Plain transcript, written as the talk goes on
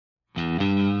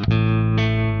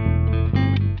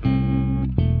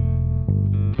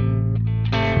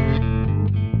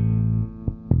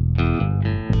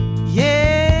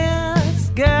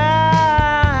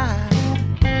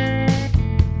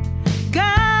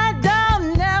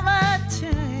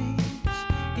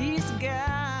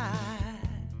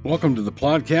Welcome to the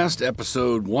podcast,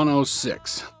 episode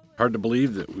 106. Hard to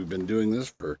believe that we've been doing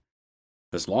this for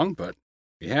this long, but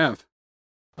we have.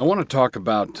 I want to talk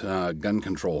about gun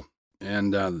control.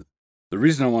 And the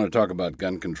reason I want to talk about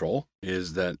gun control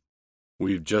is that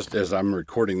we've just, as I'm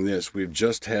recording this, we've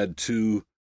just had two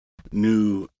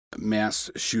new mass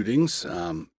shootings,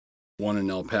 one in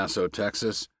El Paso,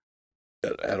 Texas,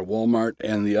 at a Walmart,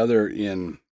 and the other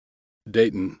in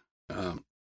Dayton.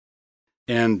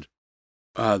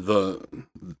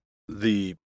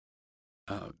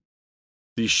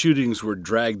 These shootings were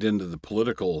dragged into the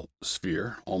political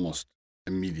sphere almost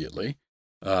immediately,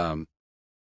 and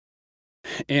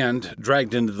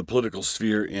dragged into the political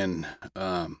sphere in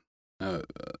a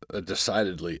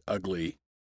decidedly ugly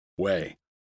way.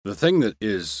 The thing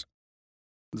that's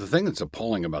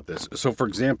appalling about this. So, for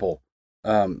example,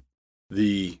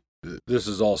 this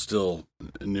is all still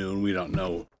new, and we don't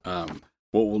know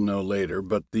what we'll know later.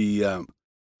 But the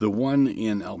one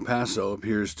in El Paso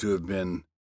appears to have been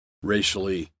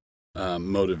racially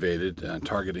motivated,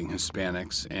 targeting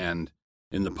Hispanics, and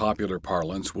in the popular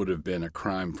parlance would have been a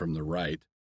crime from the right.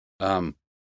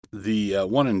 The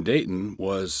one in Dayton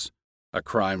was a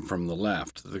crime from the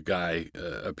left. The guy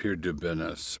appeared to have been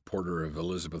a supporter of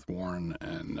Elizabeth Warren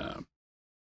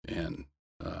and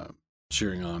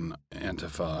cheering on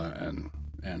Antifa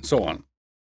and so on.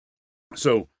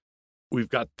 So we've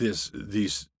got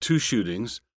these two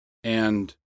shootings,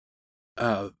 and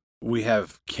we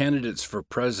have candidates for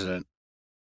president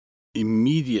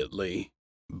immediately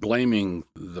blaming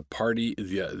the party,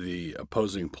 the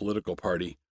opposing political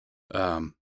party.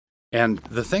 And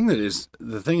the thing that is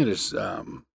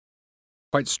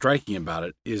quite striking about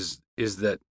it is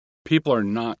that people are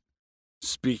not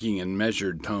speaking in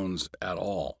measured tones at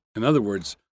all. In other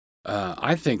words,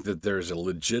 I think that there's a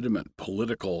legitimate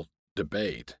political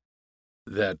debate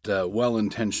that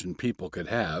well-intentioned people could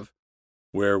have,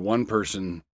 where one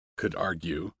person could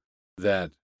argue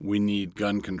that we need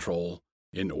gun control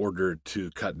in order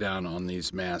to cut down on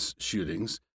these mass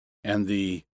shootings, and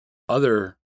the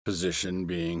other position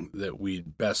being that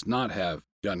we'd best not have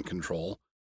gun control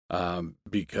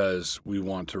because we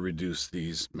want to reduce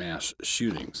these mass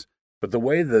shootings. But the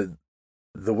way the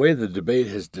debate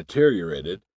has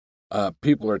deteriorated,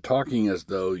 people are talking as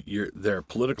though their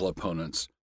political opponents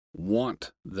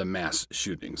want the mass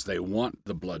shootings. They want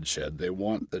the bloodshed. They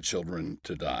want the children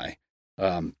to die,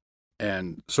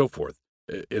 and so forth.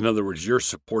 In other words, you're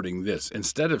supporting this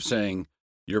instead of saying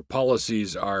your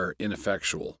policies are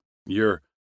ineffectual. Your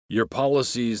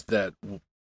policies that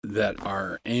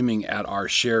are aiming at our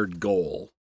shared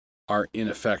goal are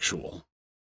ineffectual.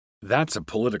 That's a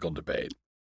political debate.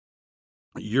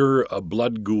 You're a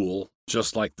blood ghoul,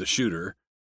 just like the shooter,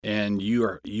 and you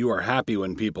are happy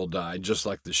when people die, just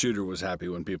like the shooter was happy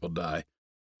when people die,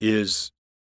 is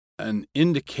an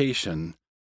indication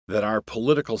that our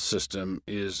political system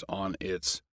is on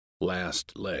its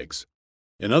last legs.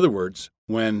 In other words,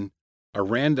 when a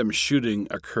random shooting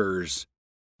occurs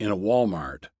in a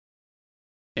Walmart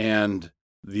and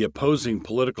the opposing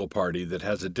political party that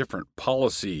has a different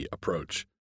policy approach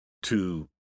to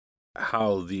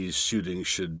how these shootings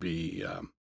should be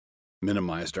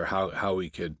minimized, or how we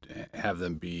could have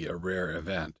them be a rare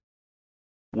event.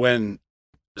 When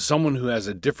someone who has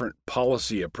a different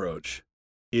policy approach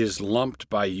is lumped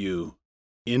by you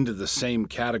into the same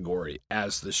category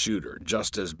as the shooter,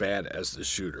 just as bad as the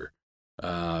shooter,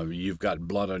 you've got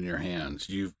blood on your hands,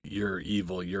 you're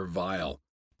evil, you're vile.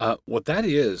 What that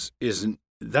is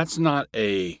that's not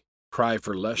a cry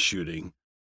for less shooting.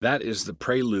 That is the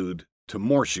prelude to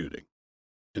more shooting.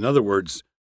 In other words,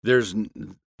 there's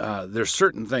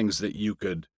certain things that you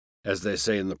could, as they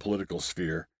say in the political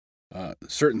sphere,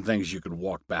 certain things you could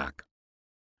walk back.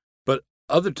 But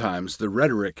other times the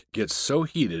rhetoric gets so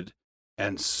heated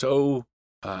and so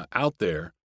out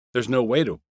there, there's no way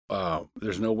to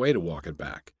walk it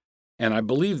back. And I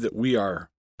believe that we are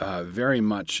very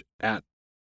much at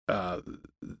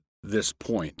this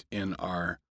point in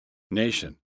our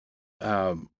nation.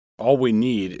 All we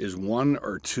need is one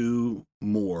or two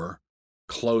more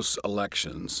close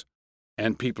elections,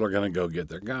 and people are going to go get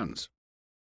their guns.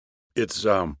 It's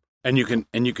and you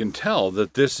can tell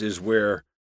that this is where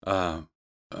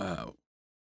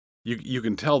you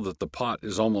can tell that the pot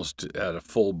is almost at a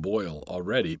full boil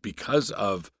already because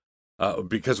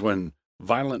when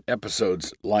violent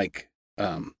episodes like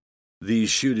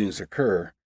these shootings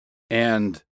occur,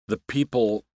 and the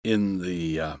people in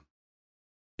the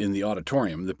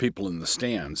auditorium, the people in the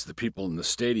stands, the people in the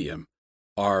stadium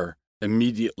are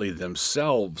immediately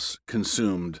themselves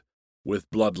consumed with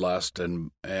bloodlust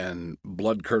and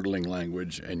blood-curdling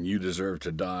language, and you deserve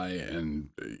to die, and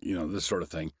this sort of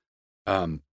thing.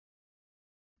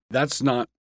 That's not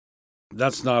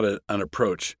an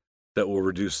approach that will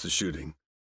reduce the shooting.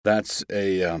 That's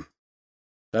an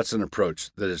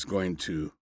approach that is going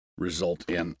to result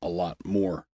in a lot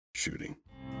more shooting.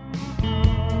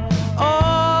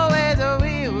 Oh, whether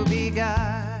we will be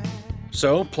God.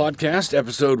 So, Plodcast,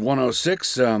 episode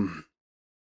 106.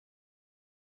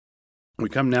 We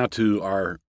come now to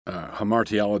our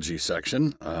hamartiology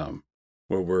section,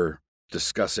 where we're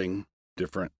discussing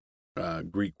different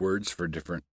Greek words for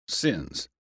different sins.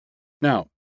 Now,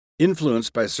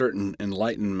 influenced by certain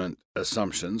Enlightenment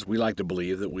assumptions, we like to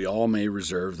believe that we all may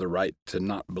reserve the right to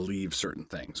not believe certain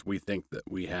things. We think that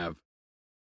we have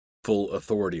full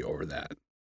authority over that.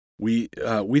 We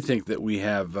think that we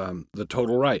have the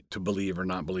total right to believe or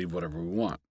not believe whatever we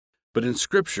want. But in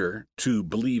Scripture, to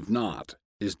believe not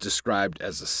is described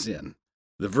as a sin.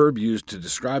 The verb used to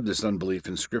describe this unbelief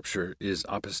in Scripture is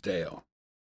apisteo.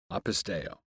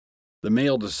 Apisteo. The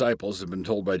male disciples had been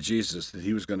told by Jesus that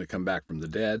he was going to come back from the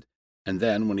dead, and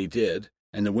then, when he did,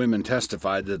 and the women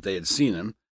testified that they had seen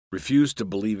him, refused to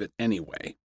believe it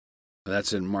anyway.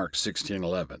 That's in Mark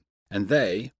 16:11. And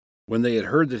they, when they had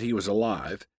heard that he was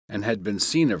alive and had been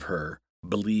seen of her,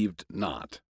 believed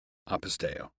not.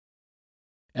 Apisteo.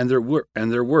 And their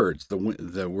words, the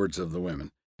words of the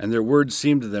women, and their words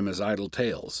seemed to them as idle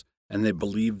tales, and they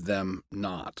believed them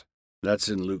not. That's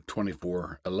in Luke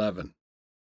 24:11.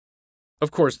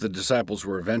 Of course, the disciples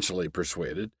were eventually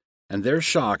persuaded, and their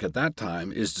shock at that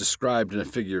time is described in a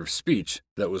figure of speech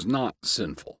that was not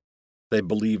sinful. They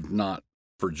believed not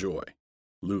for joy.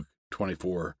 Luke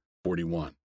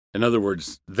 24:41. In other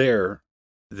words,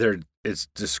 it's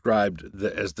described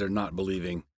as they're not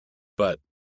believing, but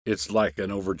it's like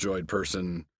an overjoyed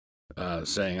person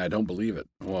saying, I don't believe it,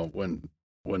 well, when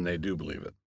they do believe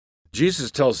it.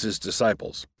 Jesus tells his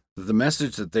disciples that the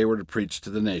message that they were to preach to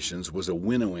the nations was a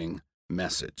winnowing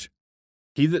message.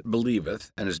 He that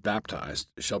believeth and is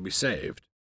baptized shall be saved,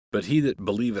 but he that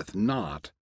believeth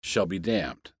not shall be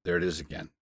damned. There it is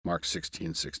again, Mark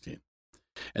 16:16.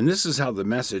 And this is how the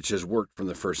message has worked from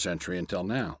the first century until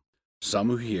now. Some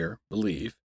who hear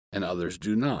believe, and others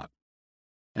do not.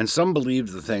 And some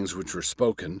believed the things which were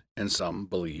spoken, and some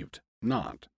believed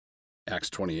not. Acts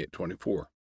 28:24.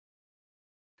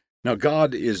 Now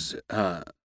God is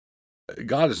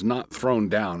not thrown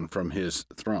down from his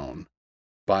throne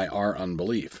by our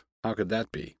unbelief. How could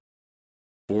that be?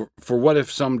 For what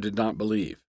if some did not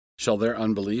believe? Shall their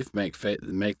unbelief make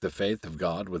the faith of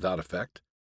God without effect?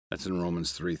 That's in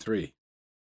Romans 3:3.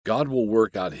 God will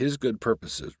work out his good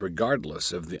purposes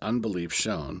regardless of the unbelief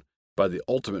shown by the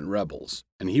ultimate rebels,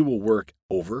 and he will work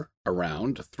over,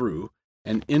 around, through,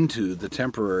 and into the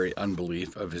temporary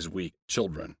unbelief of his weak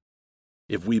children.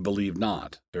 If we believe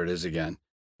not, there it is again,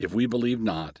 if we believe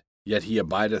not, yet he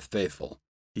abideth faithful,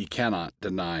 he cannot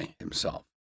deny himself.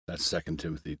 That's 2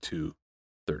 Timothy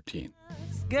 2:13.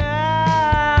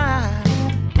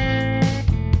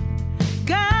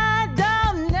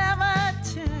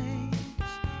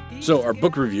 So our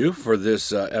book review for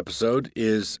this episode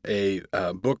is a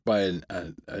book by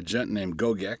a gent named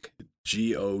Gogek,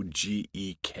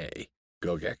 Gogek.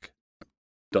 Gogek.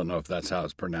 Don't know if that's how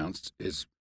it's pronounced. It's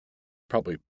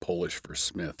probably Polish for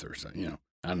Smith or something.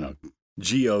 I don't know.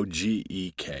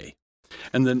 Gogek.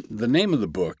 And then the name of the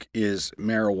book is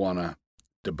Marijuana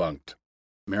Debunked.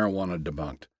 Marijuana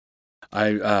Debunked.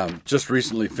 I just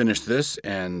recently finished this,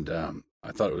 and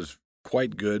I thought it was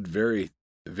quite good, very,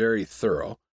 very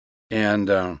thorough. And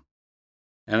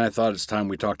I thought it's time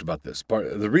we talked about this.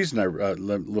 The reason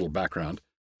little background,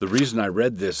 the reason I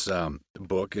read this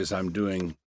book is I'm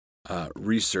doing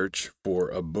research for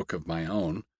a book of my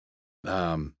own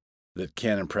that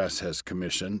Canon Press has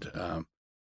commissioned.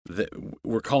 That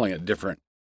we're calling it different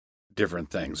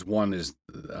things.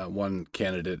 One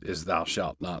candidate is "Thou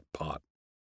shalt not pot."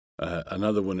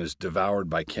 Another one is "Devoured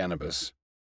by Cannabis."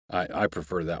 I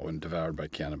prefer that one, "Devoured by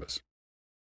Cannabis."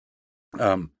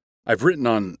 I've written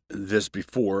on this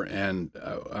before, and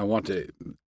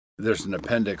there's an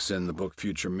appendix in the book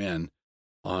Future Men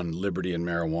on liberty and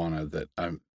marijuana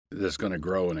that's going to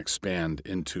grow and expand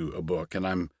into a book. And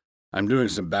I'm doing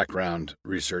some background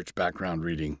research, background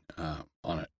reading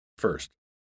on it first.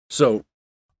 So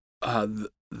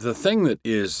the thing that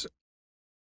is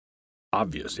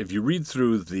obvious, if you read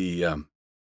through the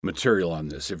material on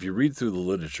this, if you read through the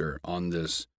literature on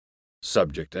this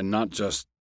subject, and not just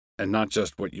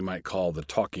what you might call the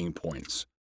talking points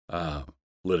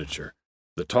literature.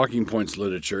 The talking points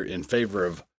literature in favor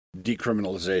of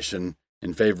decriminalization,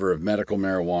 in favor of medical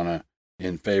marijuana,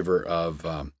 in favor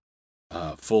of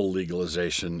full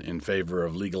legalization in favor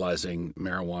of legalizing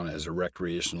marijuana as a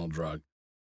recreational drug.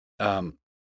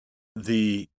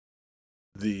 There's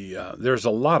a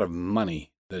lot of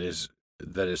money that is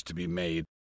to be made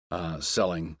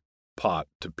selling pot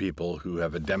to people who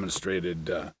have a demonstrated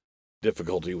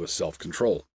difficulty with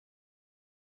self-control.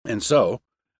 And so,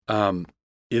 in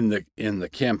the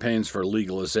campaigns for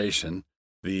legalization,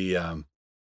 the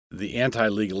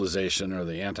anti-legalization or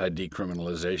the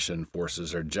anti-decriminalization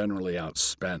forces are generally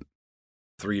outspent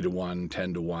 3-1,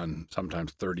 10-1,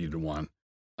 sometimes 30-1.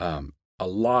 A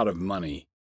lot of money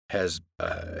has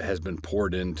been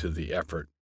poured into the effort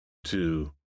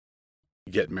to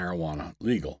get marijuana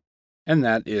legal, and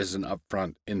that is an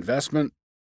upfront investment.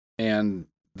 And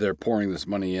they're pouring this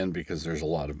money in because there's a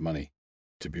lot of money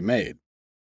to be made.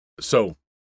 So,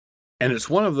 and it's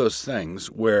one of those things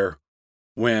where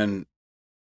when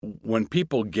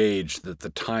people gauge that the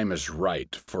time is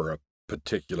right for a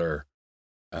particular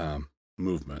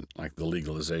movement, like the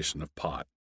legalization of pot,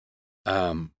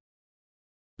 all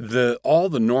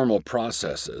the normal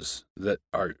processes that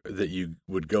you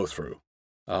would go through,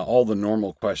 all the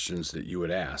normal questions that you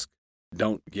would ask,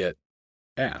 don't get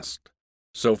asked.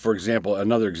 So, for example,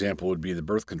 another example would be the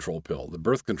birth control pill. The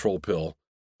birth control pill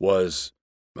was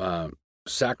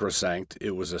sacrosanct.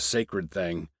 It was a sacred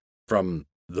thing from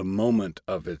the moment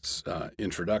of its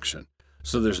introduction.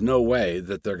 So there's no way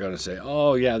that they're going to say,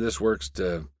 oh, yeah, this works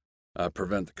to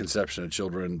prevent the conception of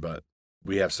children, but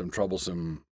we have some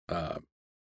troublesome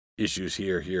issues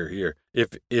here.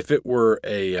 If it were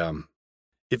a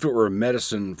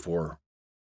medicine for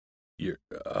your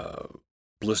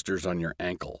blisters on your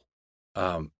ankle,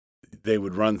 they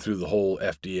would run through the whole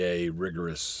FDA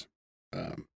rigorous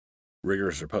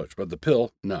approach. But the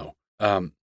pill, no.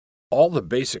 All the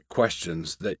basic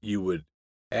questions that you would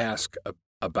ask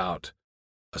about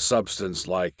a substance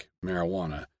like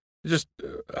marijuana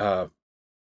are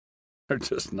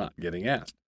just not getting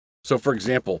asked. So, for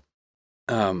example,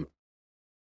 one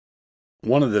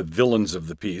of the villains of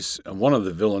the piece, one of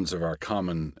the villains of our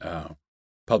common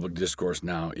public discourse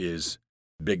now is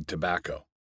big tobacco.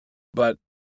 But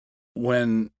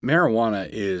when marijuana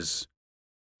is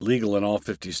legal in all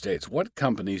 50 states, what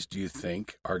companies do you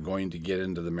think are going to get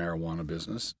into the marijuana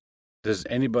business? Does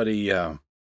anybody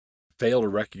fail to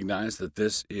recognize that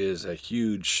this is a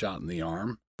huge shot in the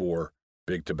arm for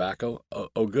big tobacco?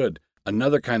 Oh, good.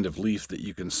 Another kind of leaf that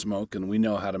you can smoke, and we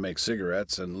know how to make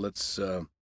cigarettes, and let's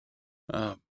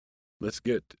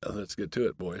get to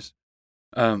it, boys.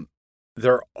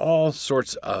 There are all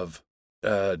sorts of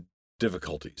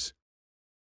difficulties.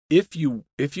 If you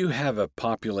have a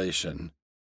population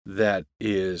that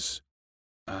is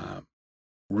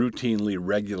routinely,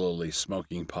 regularly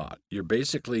smoking pot, you're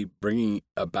basically bringing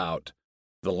about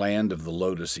the land of the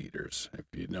lotus eaters, if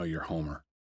you know your Homer,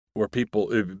 where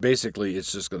basically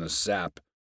it's just going to sap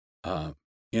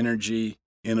energy,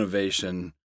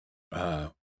 innovation,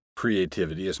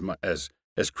 creativity,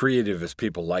 as creative as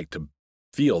people like to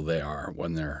feel they are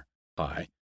when they're high.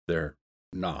 They're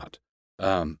not.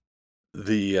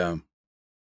 The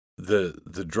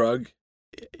drug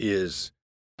is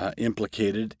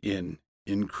implicated in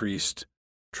increased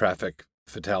traffic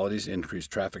fatalities,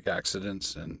 increased traffic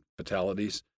accidents and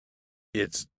fatalities.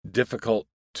 It's difficult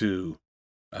to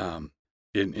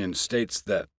in states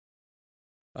that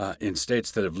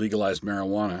have legalized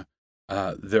marijuana.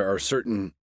 There are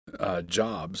certain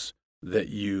jobs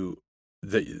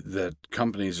that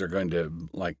companies are going to,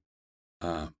 like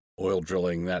oil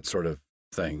drilling, that sort of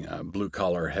thing, blue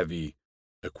collar, heavy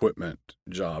equipment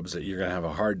jobs, that you're going to have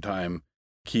a hard time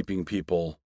keeping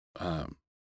people on,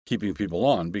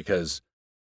 because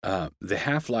the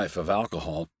half-life of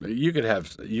alcohol, you could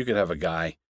have a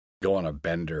guy go on a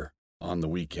bender on the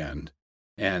weekend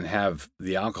and have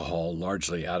the alcohol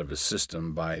largely out of his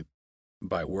system by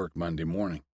work Monday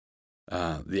morning.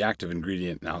 The active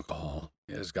ingredient in alcohol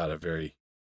has got a very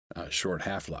short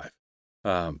half-life.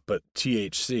 But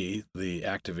THC, the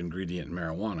active ingredient in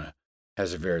marijuana,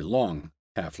 has a very long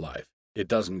half-life. It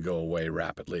doesn't go away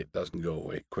rapidly. It doesn't go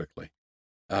away quickly.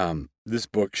 This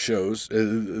book shows.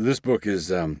 This book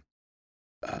is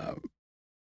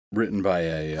written by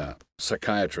a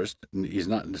psychiatrist. It's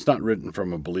not written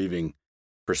from a believing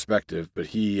perspective, but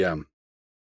he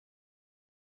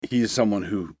is someone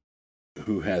who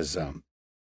has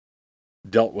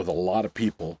dealt with a lot of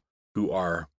people who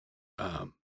are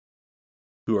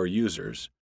users,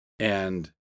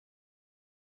 and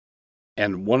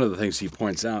one of the things he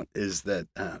points out is that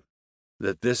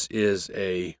this is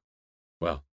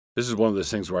this is one of those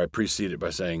things where I precede it by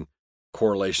saying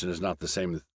correlation is not the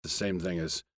same thing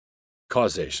as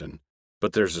causation,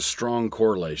 but there's a strong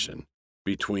correlation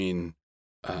between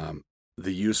the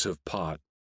use of pot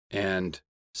and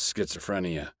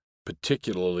schizophrenia,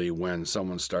 particularly when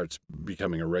someone starts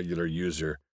becoming a regular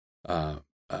user at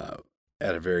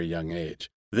a very young age.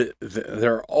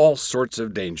 There are all sorts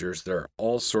of dangers. There are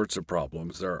all sorts of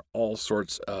problems. There are all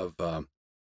sorts of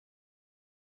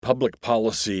public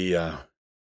policy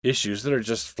issues that are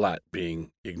just flat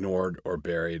being ignored or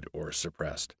buried or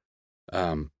suppressed.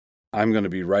 I'm going to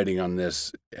be writing on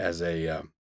this as a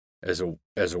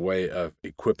way of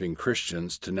equipping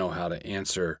Christians to know how to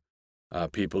answer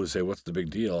people who say, "What's the big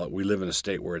deal? We live in a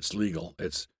state where it's legal.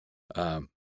 Isn't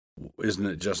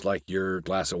it just like your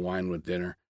glass of wine with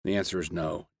dinner?" The answer is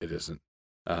no, it isn't.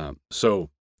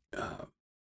 So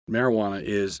marijuana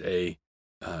is a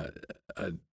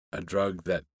drug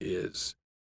that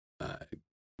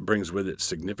brings with it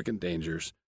significant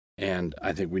dangers, and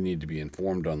I think we need to be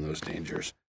informed on those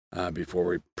dangers before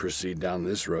we proceed down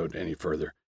this road any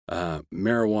further.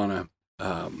 Marijuana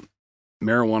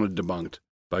Debunked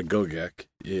by Gogek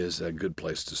is a good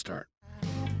place to start.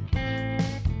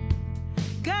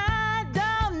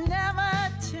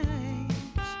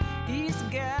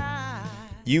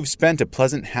 You've spent a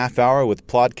pleasant half hour with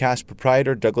Plodcast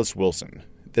proprietor Douglas Wilson.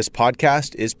 This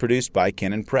podcast is produced by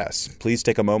Canon Press. Please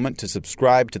take a moment to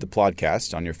subscribe to the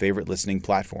Plodcast on your favorite listening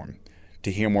platform.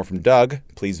 To hear more from Doug,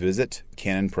 please visit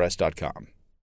canonpress.com.